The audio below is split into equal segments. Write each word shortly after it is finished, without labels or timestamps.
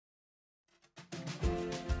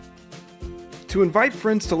To invite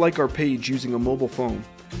friends to like our page using a mobile phone,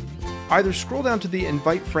 either scroll down to the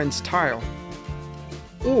Invite Friends tile,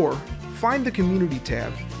 or find the Community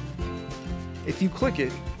tab. If you click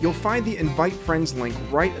it, you'll find the Invite Friends link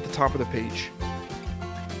right at the top of the page.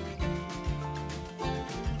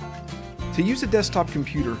 To use a desktop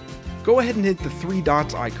computer, go ahead and hit the three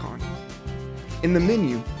dots icon. In the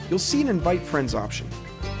menu, you'll see an Invite Friends option.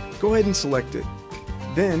 Go ahead and select it.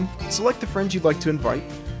 Then, select the friends you'd like to invite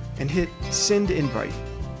and hit Send Invite.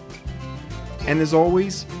 And as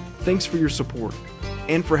always, thanks for your support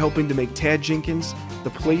and for helping to make Tad Jenkins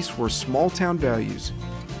the place where small town values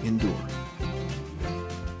endure.